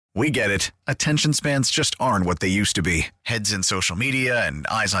We get it. Attention spans just aren't what they used to be. Heads in social media and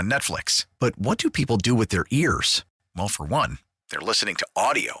eyes on Netflix. But what do people do with their ears? Well, for one, they're listening to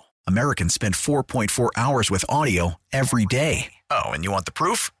audio. Americans spend 4.4 hours with audio every day. Oh, and you want the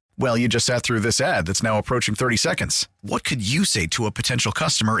proof? Well, you just sat through this ad that's now approaching 30 seconds. What could you say to a potential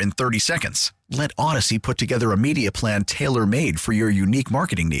customer in 30 seconds? Let Odyssey put together a media plan tailor-made for your unique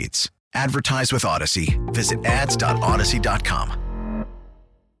marketing needs. Advertise with Odyssey. Visit ads.odyssey.com.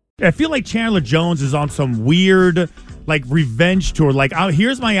 I feel like Chandler Jones is on some weird, like, revenge tour. Like,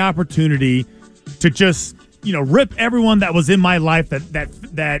 here's my opportunity to just, rip everyone that was in my life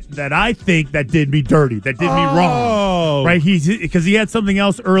that I think that did me dirty, that did me wrong. Right? Because he had something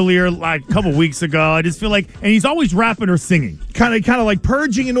else earlier, like a couple weeks ago. I just feel like, and he's always rapping or singing. Kind of like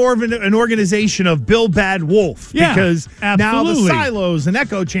purging an organization of Bill Bad Wolf. Yeah, because now the silos and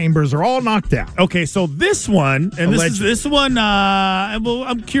echo chambers are all knocked out. Okay, so this one, and this one, well,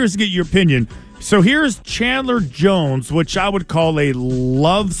 I'm curious to get your opinion. So here's Chandler Jones, which I would call a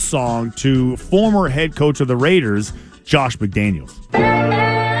love song to former head coach of the Raiders, Josh McDaniels.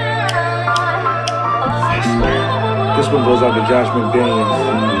 This one goes out to Josh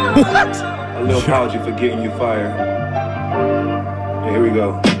McDaniels. What? A little apology for getting you fired. Yeah, here we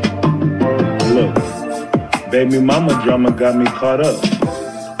go. Look, baby mama drama got me caught up.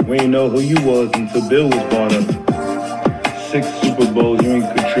 We ain't know who you was until Bill was brought up. 6 Super Bowls, you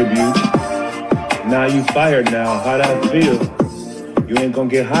ain't contribute. Now you fired now, how that feel? You ain't gonna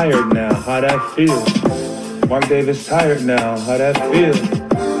get hired now, how that feel? Mark Davis tired now, how that feel?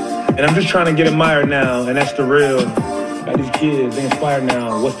 And I'm just trying to get admired now, and that's the real. Got these kids, they inspired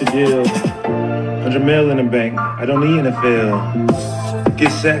now, what's the deal? 100 mil in the bank, I don't need NFL.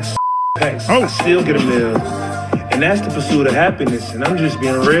 Get sex, packs, I still get a meal. And that's the pursuit of happiness, and I'm just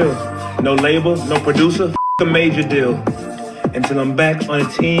being real. No label, no producer, a major deal. Until I'm back on the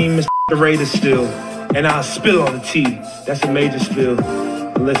team, it's the Raiders still. And I'll spill on the tea, that's a major spill.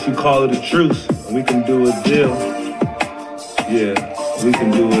 Unless you call it a truce, we can do a deal. Yeah, we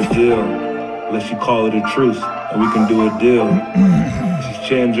can do a deal. Unless you call it a truce, and we can do a deal. This is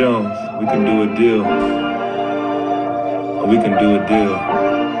Chan Jones, we can do a deal. And we can do a deal.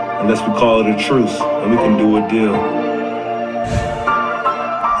 Unless we call it a truce, and we can do a deal.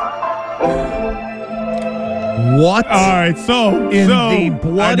 What? All right, so the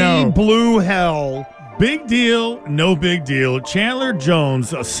bloody blue hell. Big deal, no big deal. Chandler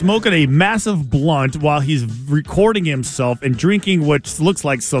Jones smoking a massive blunt while he's recording himself and drinking what looks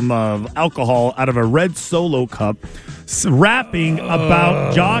like some alcohol out of a red Solo cup, rapping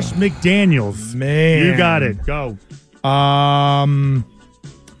about Josh McDaniels. Man. You got it. Go. I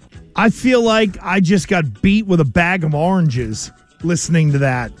feel like I just got beat with a bag of oranges listening to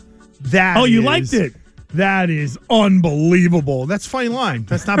that. You liked it? That is unbelievable. That's a funny line.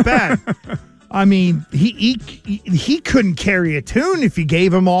 That's not bad. I mean, he couldn't carry a tune if you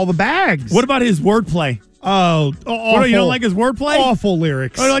gave him all the bags. What about his wordplay? Oh, awful. You don't like his wordplay? Awful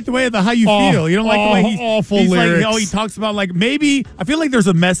lyrics. Oh, you like the way how you feel. You don't like the way he's lyrics. Like, he talks about maybe I feel like there's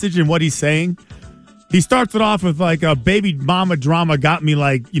a message in what he's saying. He starts it off with a baby mama drama got me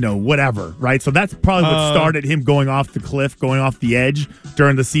whatever, right? So that's probably what started him going off the cliff, going off the edge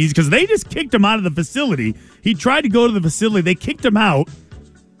during the season because they just kicked him out of the facility. He tried to go to the facility. They kicked him out.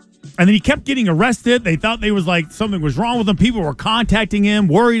 And then he kept getting arrested. They thought they was something was wrong with him. People were contacting him,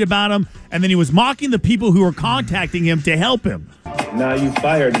 worried about him. And then he was mocking the people who were contacting him to help him. Now you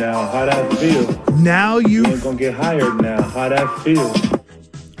fired now, how that feel? Now you ain't gonna get hired now, how that feel?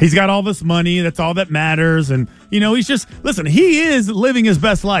 He's got all this money. That's all that matters. And, he's just, listen, he is living his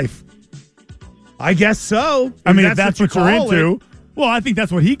best life. I guess so. I mean, if that's what you're into. Well, I think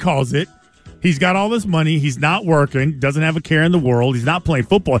that's what he calls it. He's got all this money. He's not working. Doesn't have a care in the world. He's not playing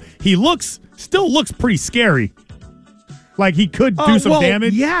football. He still looks pretty scary. Like he could do some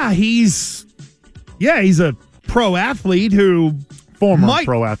damage. Yeah, he's a pro athlete who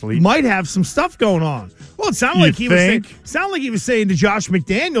pro athlete might have some stuff going on. Well, it sounded like he was saying to Josh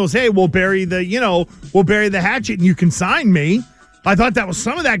McDaniels, "Hey, we'll bury the hatchet and you can sign me." I thought that was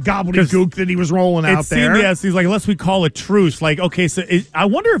some of that gobbledygook that he was rolling out there. Yes, he's like, unless we call a truce. Like, okay, so I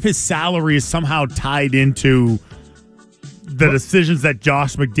wonder if his salary is somehow tied into the decisions that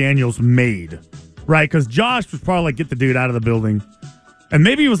Josh McDaniels made, right? Because Josh was probably like, get the dude out of the building. And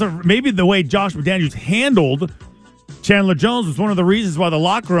maybe the way Josh McDaniels handled Chandler Jones was one of the reasons why the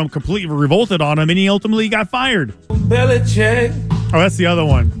locker room completely revolted on him, and he ultimately got fired. Belichick. Oh, that's the other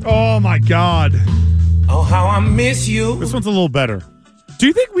one. Oh, my God. Oh, how I miss you. This one's a little better. Do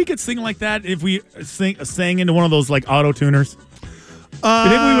you think we could sing like that if we sang into one of those auto tuners?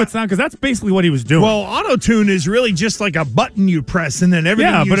 Maybe we would sound, because that's basically what he was doing. Well, auto-tune is really just like a button you press, and then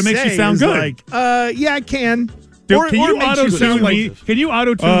everything but it makes you sound good. Yeah, I can. Dude, can you auto-tune me? Can you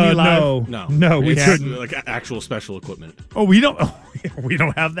auto-tune me live? No, we couldn't. Like actual special equipment. Oh, we don't. We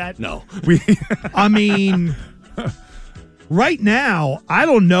don't have that. No, I mean, right now, I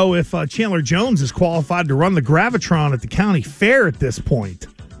don't know if Chandler Jones is qualified to run the Gravitron at the county fair at this point.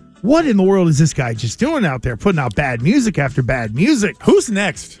 What in the world is this guy just doing out there, putting out bad music after bad music? Who's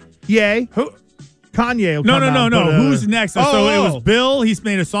next? Yay. Who? Kanye will No. But, Who's next? So it was Bill. He's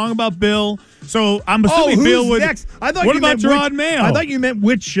made a song about Bill. So I'm assuming Bill would. Next? I thought what you about meant Gerard Mayo? I thought you meant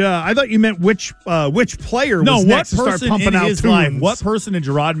which. Which player was what next to start person pumping in out his tunes. life? What person in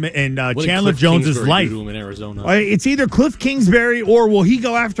Chandler Jones's life? Do to him in Arizona? It's either Cliff Kingsbury or will he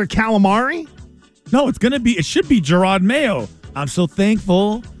go after Calamari? No, it should be Gerard Mayo. I'm so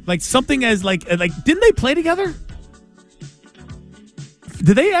thankful. Like something as like didn't they play together?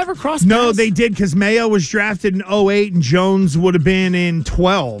 Did they ever cross paths? No, they did, because Mayo was drafted in 2008 and Jones would have been in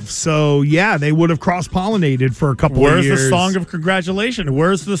 2012. So, yeah, they would have cross-pollinated for a couple of years. Where's the song of congratulations?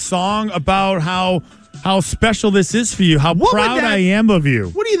 Where's the song about how special this is for you? How proud I am of you?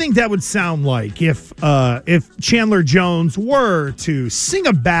 What do you think that would sound like if Chandler Jones were to sing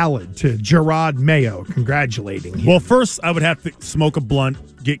a ballad to Gerard Mayo congratulating him? Well, first, I would have to smoke a blunt,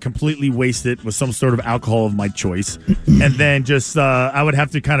 get completely wasted with some sort of alcohol of my choice, and then just I would have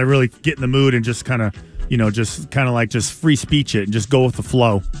to kind of really get in the mood and just kind of just free speech it and just go with the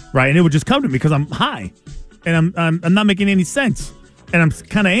flow, right? And it would just come to me because I'm high and I'm not making any sense and I'm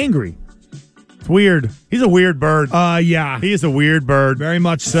kind of angry. It's weird. He's a weird bird. Yeah, he is a weird bird, very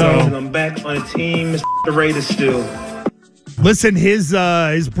much so. And I'm back on the team, the Raiders still. Listen, his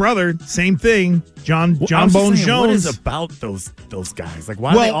brother, same thing. John Bones Jones. What is about those guys? Like,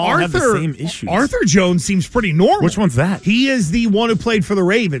 why do they all have the same issues? Arthur Jones seems pretty normal. Which one's that? He is the one who played for the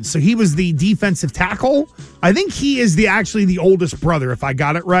Ravens. So he was the defensive tackle. I think he is actually the oldest brother, if I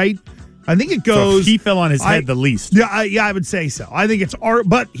got it right. I think it goes. So he fell on his head the least. Yeah, I would say so. I think it's Art,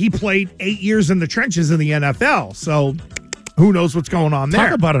 but he played 8 years in the trenches in the NFL. So who knows what's going on there?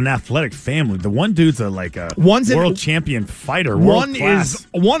 Talk about an athletic family. The one dude's a world champion fighter. One is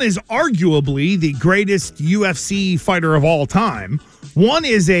arguably the greatest UFC fighter of all time. One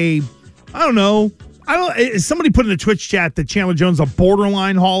is somebody put in the Twitch chat that Chandler Jones is a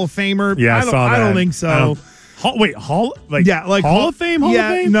borderline Hall of Famer. Yeah, I saw that. I don't think so. Hall of Fame? Hall of Fame?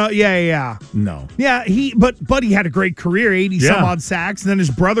 No, yeah. No. Yeah, but he had a great career, 80-some-odd sacks, and then his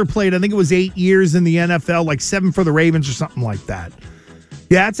brother played, I think it was 8 years in the NFL, like 7 for the Ravens or something like that.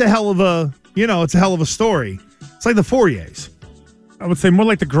 Yeah, it's a hell of a story. It's like the Faurias. I would say more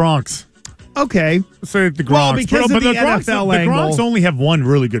like the Gronks. Okay. Let's say the Gronks. Well, because of the NFL angle. The Gronks only have one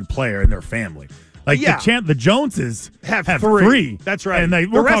really good player in their family. Like the Joneses have three. That's right. And the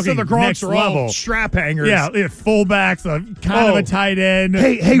rest of the Gronks are all strap hangers. Yeah, fullbacks, kind of a tight end.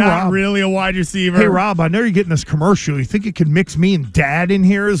 Hey, not Rob. really a wide receiver. Hey, Rob, I know you're getting this commercial. You think you can mix me and Dad in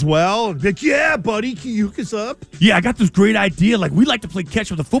here as well? And be like, yeah, buddy, can you hook us up? Yeah, I got this great idea. Like, we like to play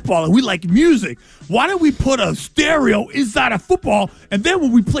catch with a football, and we like music. Why don't we put a stereo inside a football, and then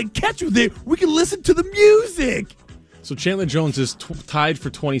when we play catch with it, we can listen to the music? So Chandler Jones is tied for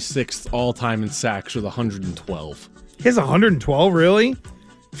 26th all-time in sacks with 112. He has 112, really?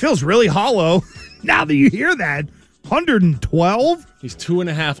 Feels really hollow now that you hear that. 112? He's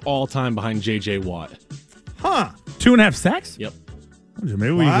 2.5 all-time behind J.J. Watt. Huh. 2.5 sacks? Yep.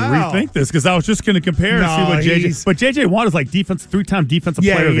 Maybe we can rethink this, because I was just going to compare and see what JJ. But JJ Watt is like 3-time defensive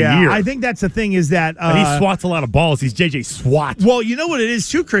player of the year. I think that's the thing is that he swats a lot of balls. He's JJ Swat. Well, you know what it is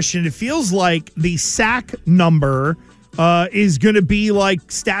too, Christian. It feels like the sack number is going to be like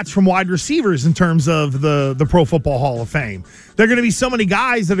stats from wide receivers in terms of the Pro Football Hall of Fame. There are going to be so many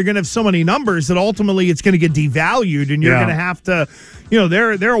guys that are going to have so many numbers that ultimately it's going to get devalued, and you're going to have to,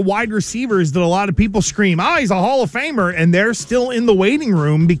 there are wide recievers that a lot of people scream, he's a Hall of Famer, and they're still in the waiting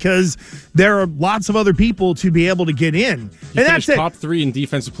room because there are lots of other people to be able to get in. He finished top 3 in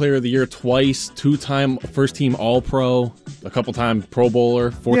Defensive Player of the Year twice, 2-time first-team All-Pro, a couple-time Pro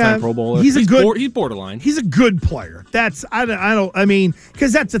Bowler, 4-time Pro Bowler. He's borderline. He's a good player. Because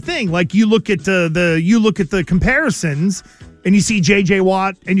that's the thing. Like, you look at the comparisons, and you see J.J.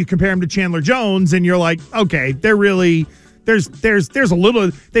 Watt, and you compare him to Chandler Jones, and you're like, okay, they're really there's a little.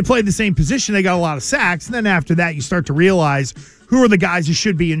 They played the same position. They got a lot of sacks, and then after that, you start to realize who are the guys who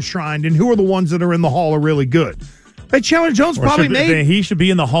should be enshrined, and who are the ones that are in the Hall are really good. But Chandler Jones he should be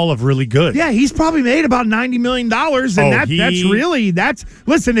in the Hall of really good. Yeah, he's probably made about $90 million, and that's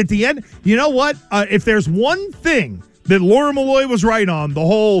listen. At the end, you know what? If there's one thing that Laura Malloy was right on, the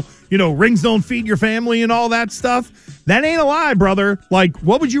whole rings don't feed your family and all that stuff. That ain't a lie, brother. Like,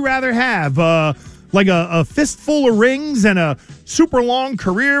 what would you rather have? Like a fistful of rings and a super long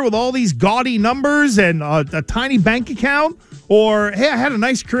career with all these gaudy numbers and a tiny bank account? Or, hey, I had a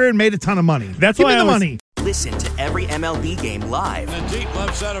nice career and made a ton of money. Give me the money. Listen to every MLB game live. In the deep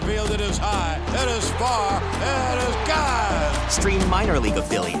left center field, it is high, it is far, it is gone. Stream minor league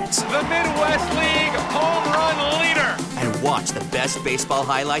affiliates. The Midwest League home run leader. And watch the best baseball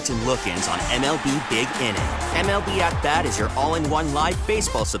highlights and look-ins on MLB Big Inning. MLB At Bat is your all-in-one live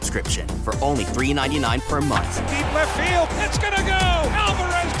baseball subscription for only $3.99 per month. Deep left field, it's gonna go.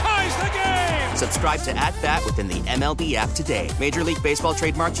 Alvarez ties the game. Subscribe to At Bat within the MLB app today. Major League Baseball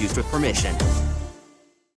trademarks used with permission.